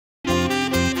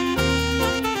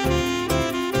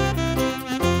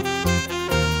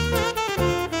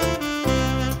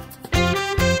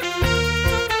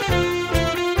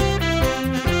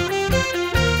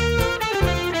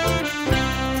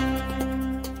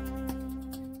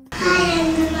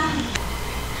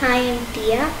Hi, I'm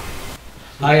Tia.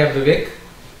 Hi, I'm Vivek.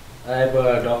 I'm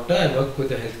a doctor. I work with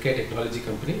a healthcare technology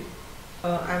company.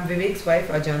 I'm Vivek's wife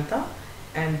Ajanta,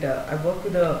 and I work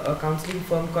with a counseling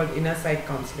firm called Inner Sight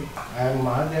Counseling. I'm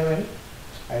Mahadevan.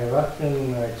 I worked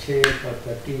in HA for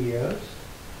 30 years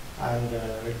and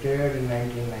retired in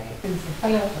 1990.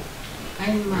 Hello,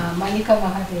 I'm Malika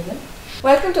Mahadevan.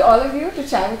 Welcome to all of you to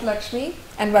Chai with Lakshmi,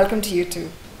 and welcome to you too.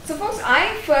 So folks,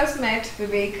 I first met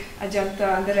Vivek,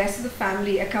 Ajanta and the rest of the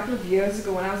family a couple of years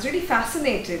ago, and I was really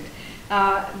fascinated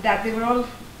that they were all,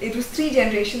 it was 3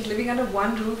 generations living under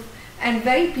one roof and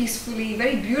very peacefully,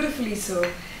 very beautifully so.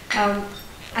 And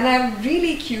I'm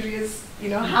really curious,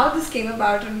 how this came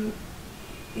about and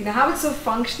how it's so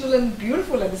functional and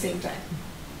beautiful at the same time.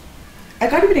 I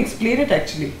can't even explain it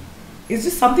actually. It's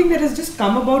just something that has just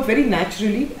come about very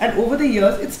naturally, and over the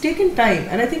years it's taken time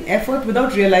and I think effort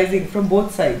without realizing from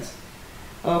both sides.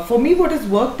 For me, what has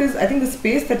worked is I think the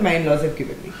space that my in-laws have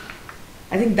given me.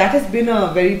 I think that has been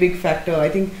a very big factor. I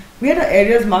think we had our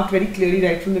areas marked very clearly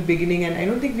right from the beginning, and I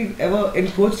don't think we've ever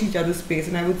encroached each other's space,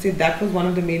 and I would say that was one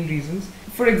of the main reasons.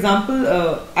 For example,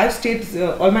 I've stayed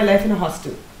all my life in a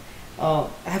hostel. I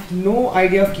have no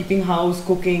idea of keeping house,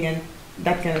 cooking and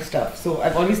that kind of stuff. So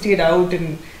I've always stayed out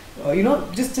and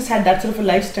just had that sort of a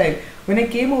lifestyle. When I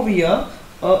came over here,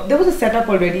 there was a setup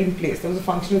already in place. There was a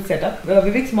functional setup.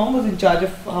 Vivek's mom was in charge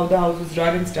of how the house was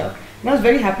run and stuff, and I was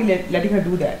very happy letting her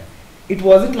do that. It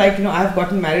wasn't like, I have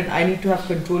gotten married, I need to have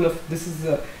control of this.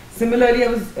 Similarly, I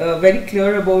was very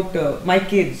clear about my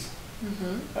kids.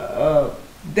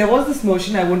 There was this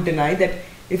notion, I won't deny, that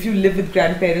if you live with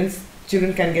grandparents,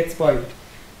 children can get spoiled,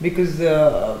 because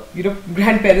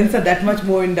grandparents are that much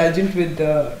more indulgent with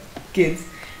kids,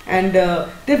 and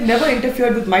they've never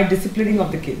interfered with my disciplining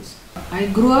of the kids. I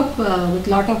grew up with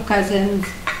lot of cousins.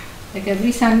 Like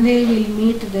every Sunday we'll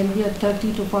meet, there'll be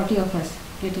 30 to 40 of us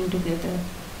getting together.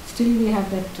 Still we have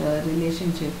that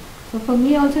relationship. So for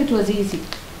me also it was easy,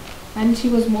 and she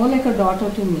was more like a daughter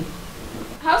to me.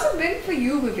 How's it been for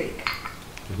you,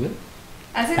 Vivek?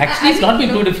 Actually, it's not been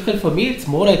too difficult for me. It's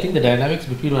more, I think, the dynamics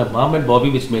between my mom and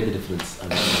Bobby which made the difference.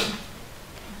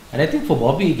 And I think for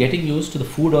Bobby, getting used to the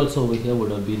food also over here would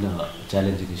have been a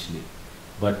challenge initially.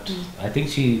 But I think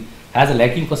she has a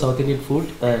liking for South Indian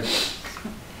food.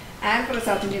 And for a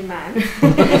South Indian man.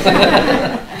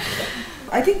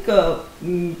 I think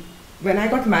when I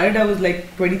got married, I was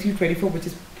like 23, 24, which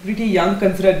is pretty young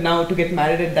considered now to get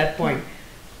married at that point.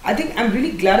 I think I'm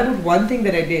really glad about one thing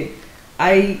that I did.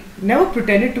 I never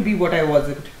pretended to be what I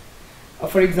wasn't.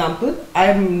 For example, I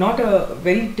am not a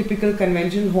very typical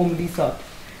conventional homely sort,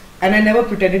 and I never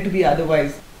pretended to be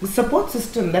otherwise. The support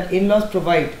system that in-laws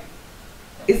provide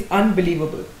is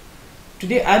unbelievable.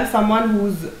 Today I'm someone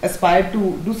who's aspired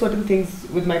to do certain things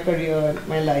with my career,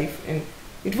 my life, and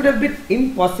it would have been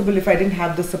impossible if I didn't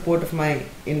have the support of my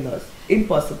in-laws.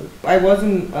 Impossible. I was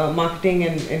in marketing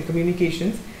and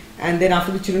communications, and then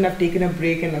after the children I've taken a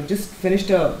break and I've just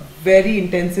finished a very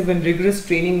intensive and rigorous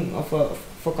training for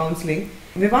counseling.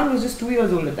 Vivan was just 2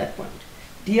 years old at that point.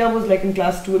 Tia was like in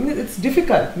class 2. I mean, it's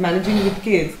difficult managing with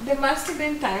kids. There must have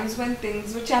been times when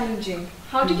things were challenging.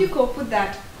 How did you cope with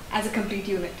that as a complete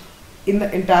unit? In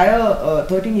the entire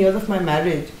 13 years of my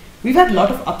marriage, we've had a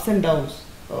lot of ups and downs.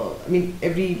 I mean,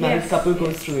 every married couple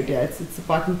goes through it. Yeah, it's a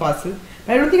part and parcel.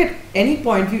 But I don't think at any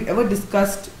point we've ever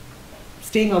discussed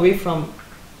staying away from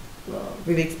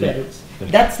Vivek's parents.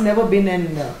 That's never been,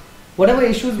 and whatever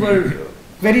issues were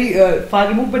very far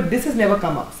removed, but this has never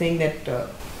come up, saying that.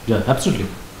 Yeah, absolutely.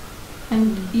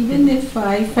 And even if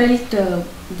I felt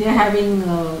they're having,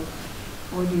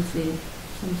 what do you say,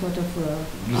 some sort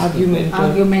of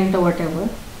argument or whatever,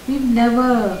 we've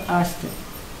never asked them.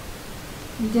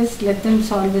 We just let them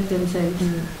solve it themselves.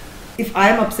 If I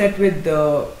am upset with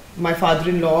my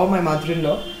father-in-law or my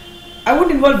mother-in-law, I won't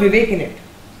involve Vivek in it.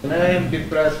 When I am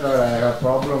depressed or I have a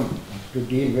problem to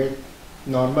deal with,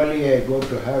 normally I go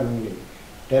to her and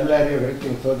tell her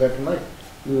everything so that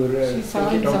you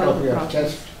take it out of your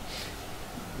chest.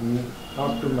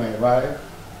 Not to my wife.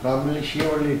 Normally she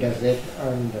only does it,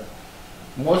 and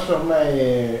most of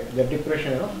the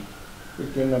depression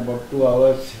within about 2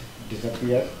 hours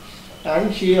disappears.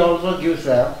 And she also gives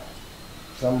her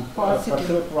some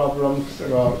personal problems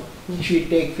and all. She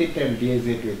takes it and deals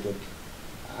it with it.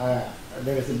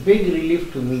 There is a big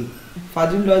relief to me.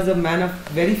 Father-in-law is a man of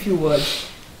very few words.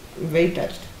 I'm very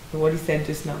touched by what he said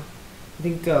just now. I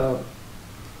think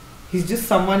he's just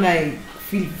someone I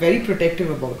feel very protective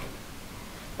about.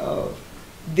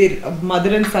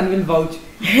 Mother and son will vouch.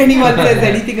 Anyone says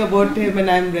anything about him and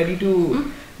I'm ready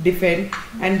to defend.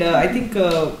 And I think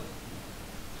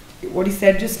what he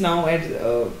said just now,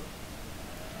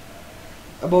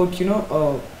 about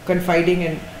confiding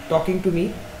and talking to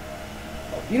me.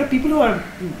 People who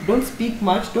don't speak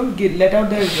much, don't let out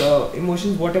their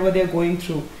emotions, whatever they're going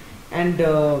through. And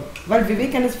while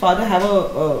Vivek and his father have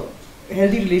a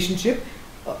healthy relationship,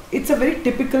 it's a very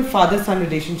typical father-son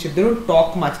relationship. They don't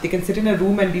talk much. They can sit in a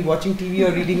room and be watching TV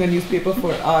or reading a newspaper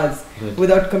for hours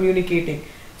without communicating.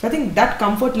 So I think that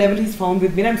comfort level he's found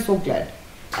with me, and I'm so glad.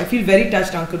 I feel very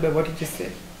touched, Uncle, by what he just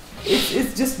said.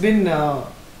 It's just been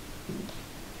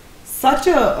such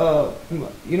a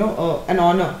an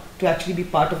honor to actually be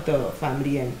part of the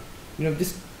family, and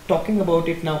just talking about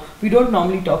it now. We don't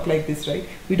normally talk like this, right?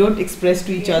 We don't express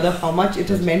to each other how much it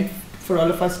has meant for all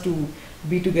of us to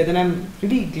be together, and I'm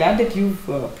really glad that you've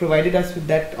provided us with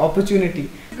that opportunity.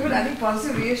 Good. I think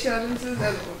positive reassurances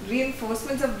and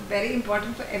reinforcements are very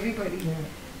important for everybody. Yeah.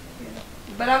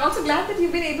 But I'm also glad that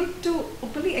you've been able to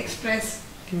openly express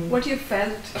what you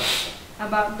felt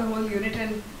about the whole unit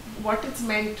and what it's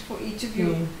meant for each of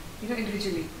you,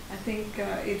 individually. I think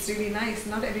it's really nice.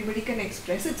 Not everybody can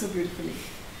express it so beautifully.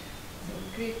 So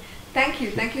great. Thank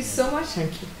you so much.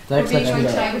 Thank you. For being on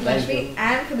Chai with Lakshmi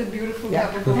and for the beautiful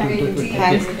cup of tea.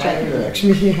 Thanks for Chai with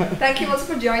Lakshmi. Thank you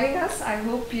also for joining us. I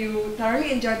hope you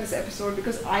thoroughly enjoyed this episode,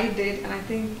 because I did, and I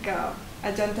think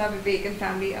Ajanta, Vivek and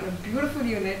family are a beautiful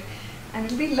unit, and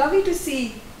it'll be lovely to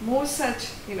see more such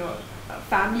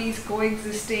families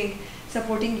coexisting,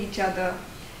 supporting each other.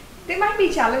 There might be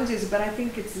challenges, but I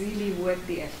think it's really worth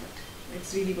the effort.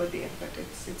 It's really worth the effort.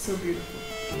 It's so beautiful.